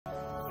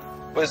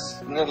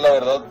Pues la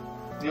verdad,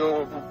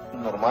 yo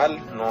normal,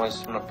 no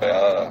es una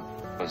pegada,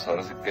 pues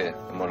ahora sí que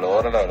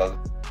demoledora, la verdad.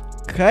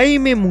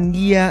 Jaime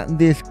Munguia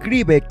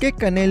describe que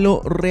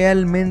Canelo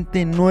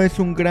realmente no es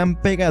un gran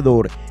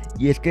pegador,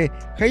 y es que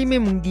Jaime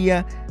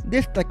Munguia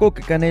destacó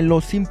que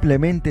Canelo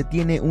simplemente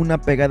tiene una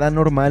pegada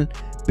normal,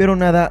 pero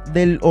nada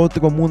del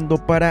otro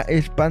mundo para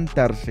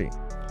espantarse.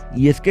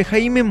 Y es que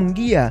Jaime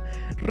Munguia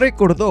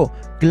recordó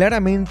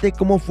claramente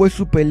cómo fue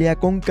su pelea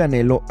con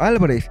Canelo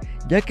Álvarez,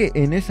 ya que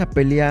en esa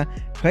pelea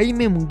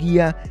Jaime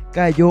Munguia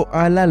cayó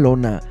a la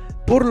lona,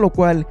 por lo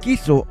cual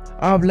quiso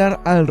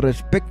hablar al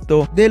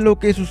respecto de lo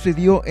que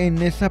sucedió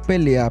en esa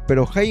pelea,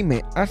 pero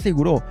Jaime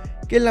aseguró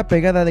que la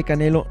pegada de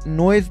Canelo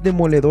no es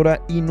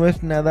demoledora y no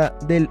es nada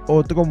del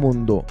otro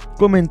mundo,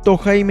 comentó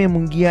Jaime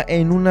Munguia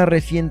en una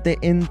reciente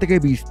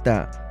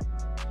entrevista.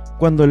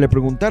 Cuando le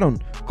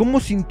preguntaron cómo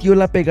sintió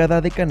la pegada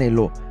de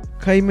Canelo,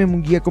 Jaime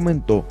Munguia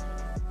comentó: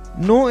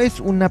 "No es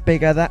una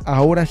pegada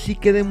ahora sí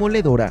que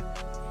demoledora",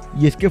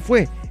 y es que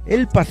fue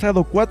el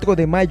pasado 4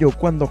 de mayo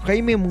cuando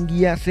Jaime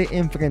Munguia se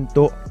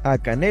enfrentó a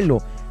Canelo,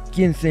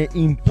 quien se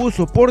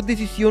impuso por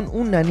decisión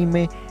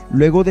unánime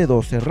luego de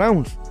 12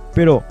 rounds,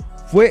 pero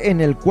fue en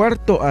el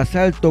cuarto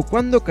asalto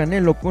cuando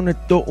Canelo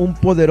conectó un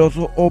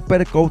poderoso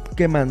uppercut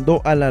que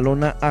mandó a la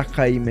lona a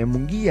Jaime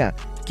Munguia,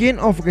 quien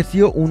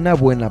ofreció una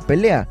buena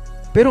pelea,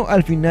 pero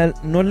al final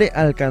no le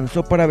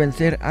alcanzó para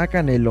vencer a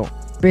Canelo.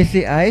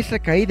 Pese a esa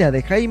caída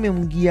de Jaime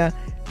Munguia,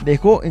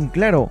 dejó en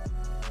claro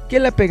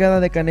que la pegada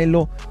de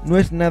Canelo no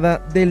es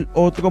nada del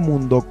otro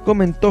mundo,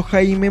 comentó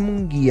Jaime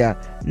Munguia.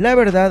 "La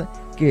verdad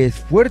que es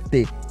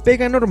fuerte,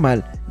 pega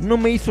normal, no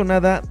me hizo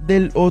nada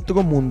del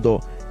otro mundo.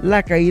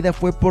 La caída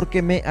fue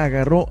porque me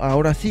agarró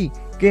ahora sí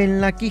que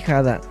en la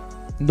quijada",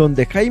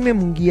 donde Jaime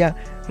Munguia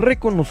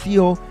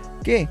reconoció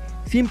que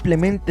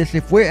simplemente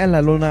se fue a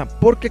la lona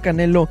porque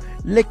Canelo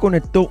le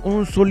conectó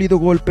un sólido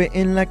golpe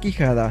en la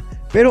quijada,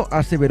 pero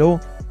aseveró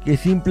que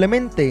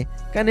simplemente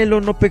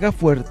Canelo no pega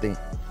fuerte.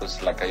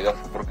 Pues la caída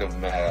fue porque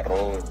me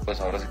agarró, pues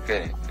ahora sí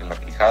que en la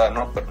quijada,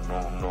 ¿no? Pero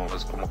no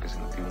es como que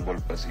sentí un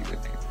golpe así de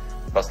que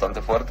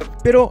bastante fuerte.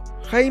 Pero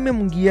Jaime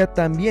Munguia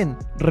también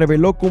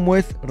reveló cómo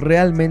es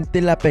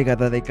realmente la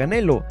pegada de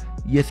Canelo,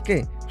 y es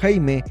que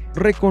Jaime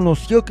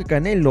reconoció que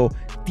Canelo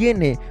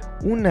tiene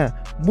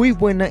una muy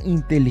buena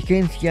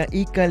inteligencia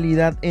y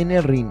calidad en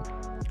el ring,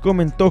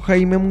 comentó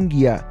Jaime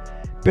Munguia,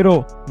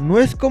 pero no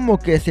es como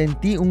que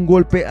sentí un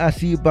golpe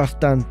así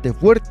bastante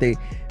fuerte,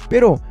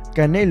 pero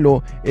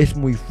Canelo es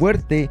muy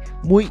fuerte,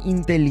 muy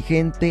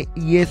inteligente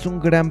y es un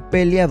gran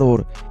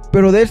peleador.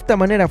 Pero de esta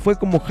manera fue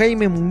como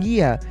Jaime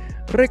Munguia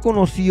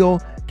reconoció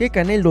que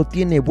Canelo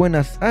tiene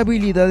buenas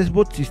habilidades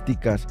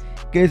boxísticas,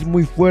 que es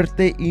muy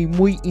fuerte y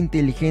muy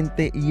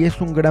inteligente y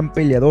es un gran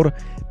peleador,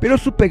 pero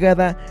su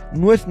pegada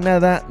no es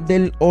nada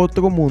del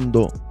otro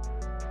mundo.